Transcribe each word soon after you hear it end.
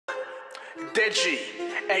Dedji,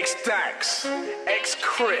 X-Dax,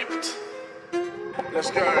 X-Crypt. Let's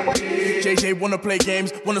go. JJ wanna play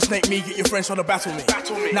games, wanna snake me, get your friends trying to battle me.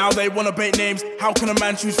 Now they wanna bait names, how can a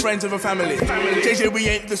man choose friends over family? JJ, we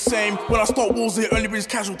ain't the same, when I start wars it only brings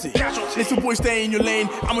casualty. Little boy, stay in your lane,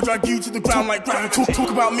 I'ma drag you to the ground like gravity.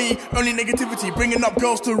 Talk about me, only negativity, bringing up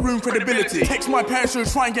girls to ruin credibility. Text my parents to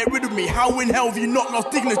try and get rid of me, how in hell have you not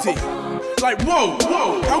lost dignity? Like whoa,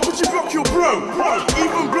 how could you block your bro?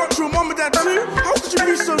 Even block your mum and dad too? How could you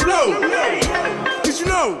be so low? Did you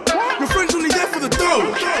know, your friend's only there for the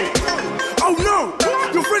dough? Oh no,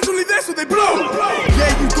 your friend's only there so they blow. Yeah,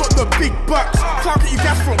 you got the big bucks, clout that you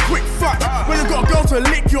gas for a quick fuck. When I got a girl to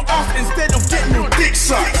lick your ass instead of getting your dick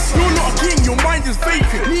sucked. You're not a king, your mind is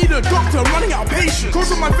vacant. Need a doctor, running out of patience.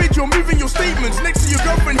 Cause on my vid, you're moving your statements next to your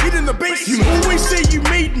girlfriend hid in the basement. You always say you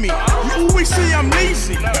made me, you always say I'm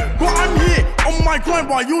lazy, but I'm here on my grind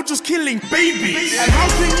while you're just killing babies. And how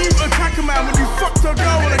can you attack a man when you fucked a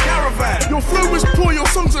girl in a caravan? Your flow is poor, your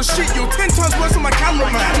songs are shit, you're 10 times worse than my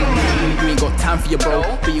cameraman. You ain't got time for your bro,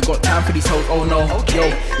 but you got time for these hoes, oh no. Yo,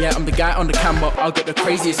 yeah, I'm the guy on the camera, I'll get the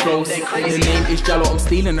craziest flows. The name is Jallo, I'm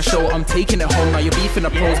stealing the show, I'm taking it home. Now you're beefing the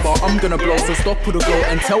pros, but I'm gonna blow. So stop with the go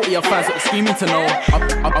and tell your fans that are screaming to know.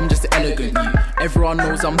 I'm just an elegant you, everyone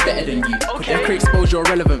knows I'm better than you. Could never expose your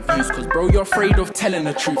relevant views, cause bro, you're afraid of telling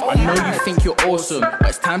the truth. I know you think you're awesome, but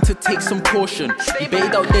it's time to take some caution. You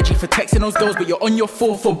baited out Dedji for texting those girls, but you're on your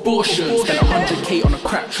fourth abortion. Spent 100k on a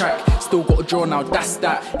crap track, still got a draw now, that's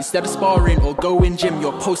that. Instead of sparring or going gym,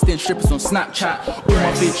 you're posting strippers on Snapchat. All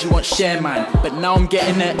my vids you want share man, but now I'm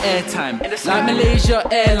getting their airtime. Like Malaysia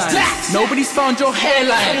Airlines, nobody's found your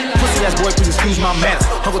hairline. Pussy ass boy, please excuse my manners.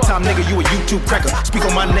 Hungry time nigga, you a YouTube cracker. Speak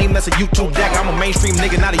on my name, that's a YouTube dagger. I'm a mainstream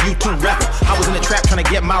nigga, not a YouTube rapper. I was in the trap trying to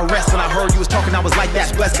get my rest. When I heard you was talking, I was like,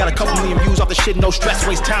 that's blessed. Got a couple million views off the shit, no stress.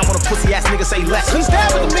 Waste time on a pussy ass nigga, say less. He's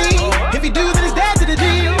down with me, if you do, then it's dead to the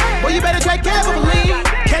deal. Well, you better tread carefully.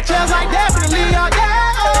 Catch L's like definitely, oh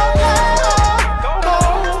yeah,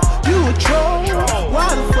 oh, you a troll.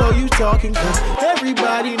 Why the fuck you talking? Cause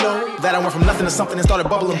everybody know that I went from nothing to something and started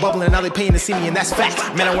bubbling, and now they paying to see me, and that's fact.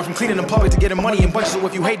 Man, I went from cleaning in public to getting money in bunches, so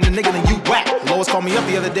if you hating a nigga, then you whack. Lois called me up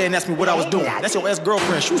the other day and asked me what I was doing. That's your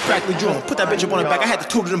ex-girlfriend, she was practically drooling. Put that bitch up on her back, I had to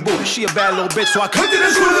toot it and boot it. She a bad little bitch, so I cooked it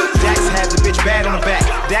and screwed it. Dax had the bitch bad on the back.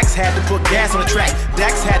 Dax had to put gas on the track.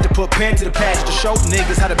 Dax had to put pen to the patch to show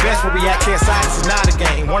niggas how the best will react. Can't side, this is not a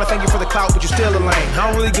game. Wanna thank you for the clout, but you still a lame. I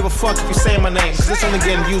don't really give a fuck if you say my name, cause it's only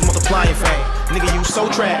getting views multiplying fame. Nigga, you so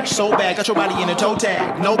trash, so bad, got your body in a toe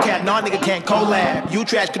tag. No cap, nah nigga can't collab. You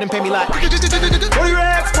trash, couldn't pay me like 40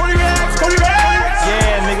 racks, 40 racks, 40 racks.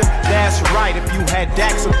 Yeah, nigga, that's right. If you had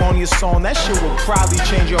Dax up on your song, that shit would probably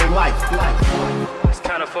change your life. It's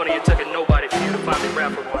kinda funny it took a nobody for you to finally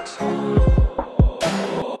rap for once.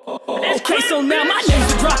 Okay, so now my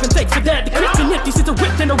name's a drop and thanks for that. The Christian nifty sits a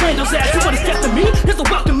whipped in a Randall's ass. You wanna step to me? Here's a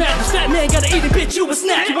welcome mat. The fat man gotta eat it, bitch, you a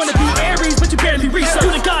snack. You wanna be Aries, but you barely research.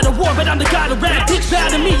 You the god of war, but I'm the god of rap. Bitch, bow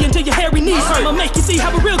to me until your hairy knees hurt. I'ma make you see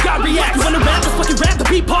how a real god reacts. You wanna rap? Let's fucking rap. The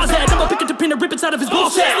beat pause that. I'ma pick up the pin and rip inside of his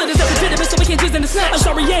bullshit. Split his epidemic so we can't jizz in the snap. I'm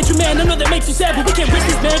sorry, Andrew, man, I know that makes you sad, but we can't risk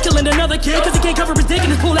this man killing another kid, cause he can't cover his dick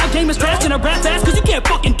and his pull-out game is trash. And I rap fast cause you can't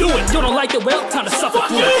fucking do it. You don't like it, well, time to suffer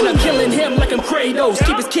through it. And I'm killing him like I'm Kratos.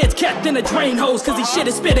 Keep his kids kept in a drain hose, cause he shit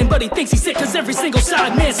is spitting, but he thinks he's sick cause every single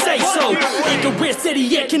side man say so. Icarus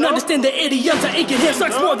idiot can understand the idioms I ain't him.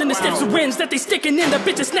 Sucks more than the steps syringe that they sticking in. The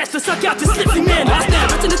bitches snatch to suck out this slipsy man. I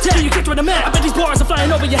snap, it's in the tag, you catch what I'm at. I bet these bars are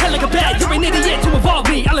flying over your head like a bat. You're an idiot to involve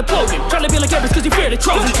me, I'll implode him. Trying to be like Evans cause you fear the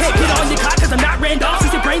Trojan. Can't get on your cock cause I'm not Randolph.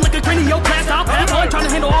 Since your brain like a cranial blast, I'll pass on. Trying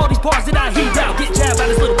to handle all these bars that I heat out. Get jabbed by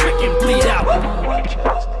this little prick and bleed out.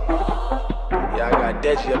 Yeah, I got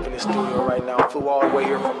Dedji up in the studio right now. Flew all the way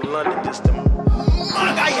here from London just to...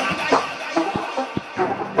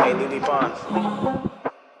 Hey, Lily Pons,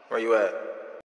 where you at?